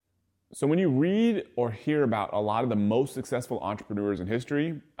So when you read or hear about a lot of the most successful entrepreneurs in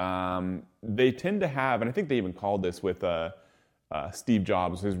history, they tend to have, and I think they even called this with Steve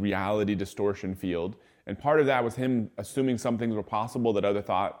Jobs, his reality distortion field. And part of that was him assuming some things were possible that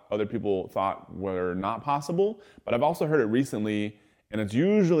other people thought were not possible. But I've also heard it recently, and it's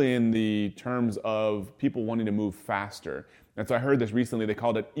usually in the terms of people wanting to move faster. And so I heard this recently, they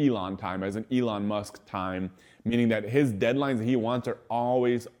called it Elon time, as in Elon Musk time, meaning that his deadlines that he wants are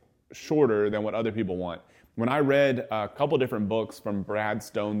always shorter than what other people want. When I read a couple different books from Brad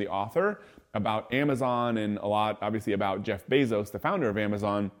Stone, the author, about Amazon and a lot, obviously, about Jeff Bezos, the founder of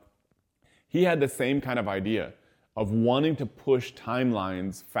Amazon, he had the same kind of idea of wanting to push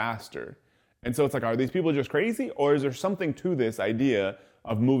timelines faster. And so it's like, are these people just crazy? Or is there something to this idea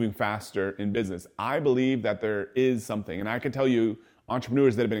of moving faster in business? I believe that there is something. And I can tell you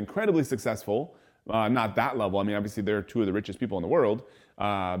entrepreneurs that have been incredibly successful, not that level. I mean, obviously, they're two of the richest people in the world,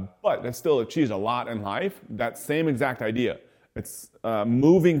 but have still achieved a lot in life. That same exact idea. It's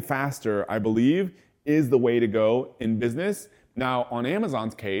moving faster, I believe, is the way to go in business. Now, on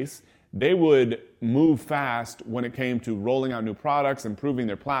Amazon's case, they would move fast when it came to rolling out new products, improving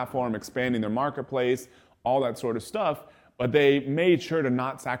their platform, expanding their marketplace, all that sort of stuff. But they made sure to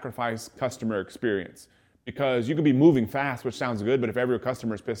not sacrifice customer experience. Because you could be moving fast, which sounds good, but if every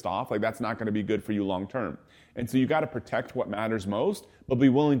customer is pissed off, like that's not going to be good for you long term. And so you got to protect what matters most, but be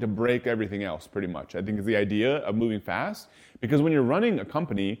willing to break everything else pretty much. I think is the idea of moving fast. Because when you're running a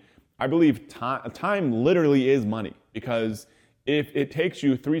company, I believe time literally is money. Because if it takes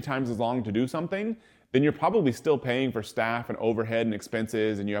you 3 times as long to do something, then you're probably still paying for staff and overhead and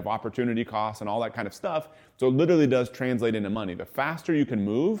expenses, and you have opportunity costs and all that kind of stuff. So it literally does translate into money. The faster you can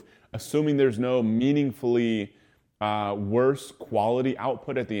move, assuming there's no meaningfully worse quality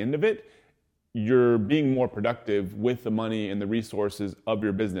output at the end of it, you're being more productive with the money and the resources of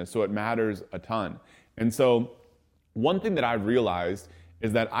your business. So it matters a ton. And so one thing that I've realized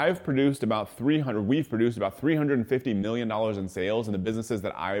is that we've produced about $350 million in sales in the businesses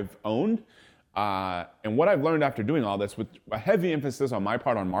that I've owned. And what I've learned after doing all this, with a heavy emphasis on my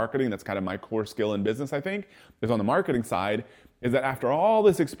part on marketing, that's kind of my core skill in business, I think, is on the marketing side, is that after all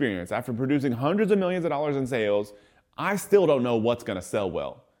this experience, after producing hundreds of millions of dollars in sales, I still don't know what's going to sell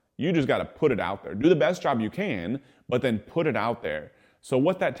well. You just got to put it out there. Do the best job you can, but then put it out there. So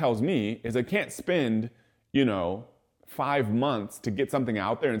what that tells me is I can't spend, 5 months to get something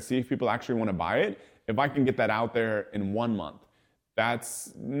out there and see if people actually want to buy it if I can get that out there in 1 month.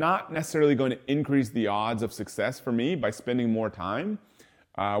 That's not necessarily going to increase the odds of success for me by spending more time.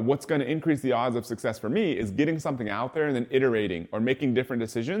 What's going to increase the odds of success for me is getting something out there and then iterating or making different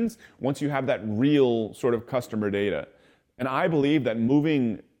decisions once you have that real sort of customer data. And I believe that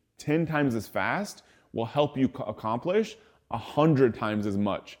moving 10 times as fast will help you accomplish 100 times as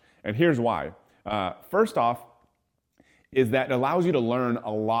much. And here's why. First off, is that it allows you to learn a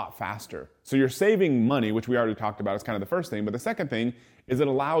lot faster. So you're saving money, which we already talked about as kind of the first thing. But the second thing is it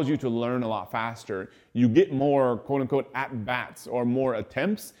allows you to learn a lot faster. You get more, quote unquote, at-bats or more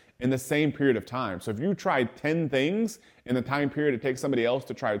attempts in the same period of time. So if you try 10 things in the time period it takes somebody else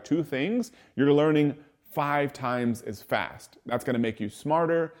to try 2 things, you're learning 5 times as fast. That's going to make you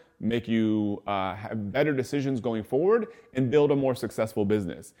smarter, make you have better decisions going forward, and build a more successful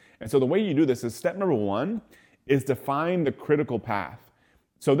business. And so the way you do this is step number 1 is to find the critical path.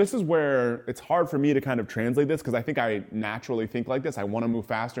 So this is where it's hard for me to kind of translate this because I think I naturally think like this. I want to move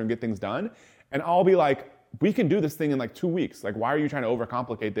faster and get things done. And I'll be like, we can do this thing in like 2 weeks. Like, why are you trying to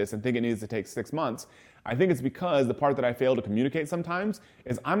overcomplicate this and think it needs to take 6 months? I think it's because the part that I fail to communicate sometimes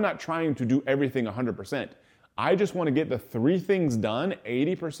is I'm not trying to do everything 100%. I just want to get the 3 things done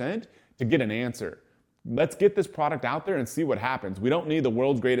 80% to get an answer. Let's get this product out there and see what happens. We don't need the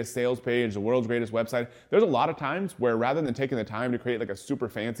world's greatest sales page, the world's greatest website. There's a lot of times where rather than taking the time to create like a super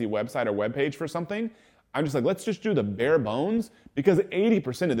fancy website or web page for something, I'm just like, let's just do the bare bones because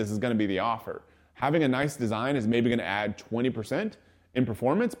 80% of this is going to be the offer. Having a nice design is maybe going to add 20% in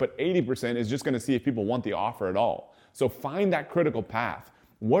performance, but 80% is just going to see if people want the offer at all. So find that critical path.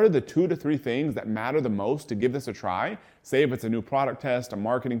 What are the 2 to 3 things that matter the most to give this a try? Say if it's a new product test, a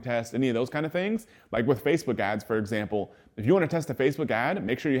marketing test, any of those kind of things. Like with Facebook ads, for example, if you want to test a Facebook ad,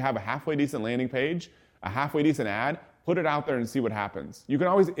 make sure you have a halfway decent landing page, a halfway decent ad, put it out there and see what happens. You can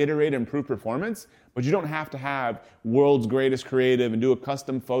always iterate and improve performance, but you don't have to have world's greatest creative and do a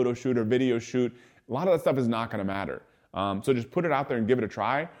custom photo shoot or video shoot. A lot of that stuff is not going to matter. So just put it out there and give it a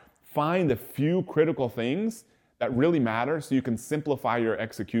try. Find the few critical things that really matter so you can simplify your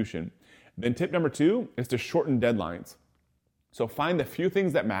execution. Then tip number 2 is to shorten deadlines. So find the few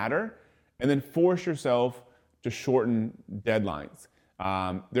things that matter and then force yourself to shorten deadlines.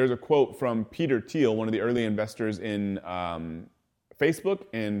 There's a quote from Peter Thiel, one of the early investors in Facebook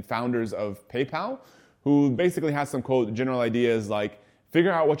and founders of PayPal, who basically has some quote, general ideas like,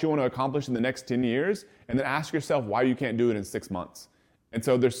 figure out what you want to accomplish in the next 10 years, and then ask yourself why you can't do it in 6 months. And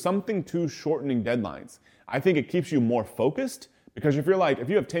so there's something to shortening deadlines. I think it keeps you more focused, because if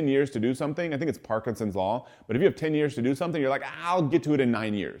you have 10 years to do something, I think it's Parkinson's law, but if you have 10 years to do something, you're like, I'll get to it in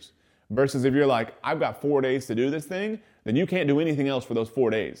 9 years. Versus if you're like, I've got 4 days to do this thing, then you can't do anything else for those 4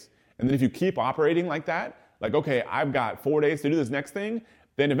 days. And then if you keep operating like that, like, okay, I've got 4 days to do this next thing,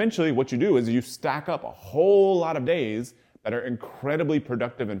 then eventually what you do is you stack up a whole lot of days that are incredibly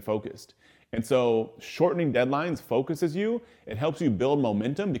productive and focused. And so shortening deadlines focuses you. It helps you build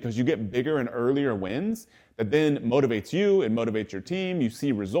momentum because you get bigger and earlier wins that then motivates you, it motivates your team. You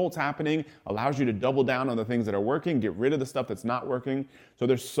see results happening, allows you to double down on the things that are working, get rid of the stuff that's not working. So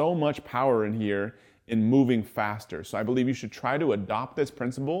there's so much power in here in moving faster. So I believe you should try to adopt this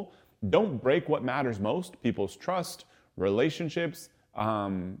principle. Don't break what matters most, people's trust, relationships,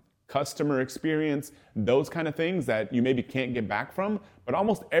 customer experience, those kind of things that you maybe can't get back from, but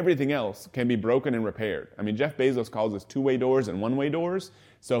almost everything else can be broken and repaired. I mean, Jeff Bezos calls this two-way doors and one-way doors.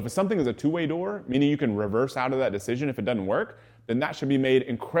 So if something is a two-way door, meaning you can reverse out of that decision if it doesn't work, then that should be made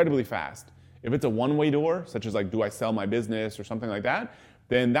incredibly fast. If it's a one-way door, such as like, do I sell my business or something like that,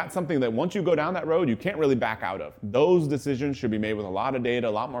 then that's something that once you go down that road, you can't really back out of. Those decisions should be made with a lot of data, a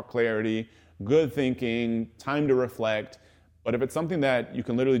lot more clarity, good thinking, time to reflect. But if it's something that you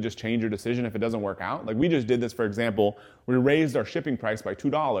can literally just change your decision if it doesn't work out, like we just did this, for example, we raised our shipping price by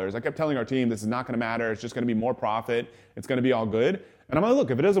 $2. I kept telling our team, this is not going to matter. It's just going to be more profit. It's going to be all good. And I'm like,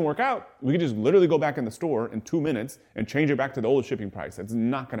 look, if it doesn't work out, we can just literally go back in the store in 2 minutes and change it back to the old shipping price. It's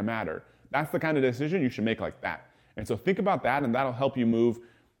not going to matter. That's the kind of decision you should make like that. And so think about that, and that'll help you move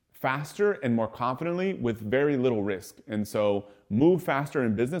faster and more confidently with very little risk. And so move faster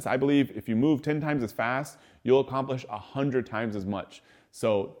in business. I believe if you move 10 times as fast, you'll accomplish 100 times as much.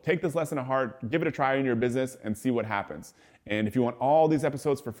 So take this lesson to heart, give it a try in your business, and see what happens. And if you want all these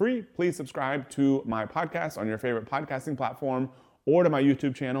episodes for free, please subscribe to my podcast on your favorite podcasting platform or to my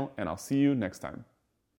YouTube channel, and I'll see you next time.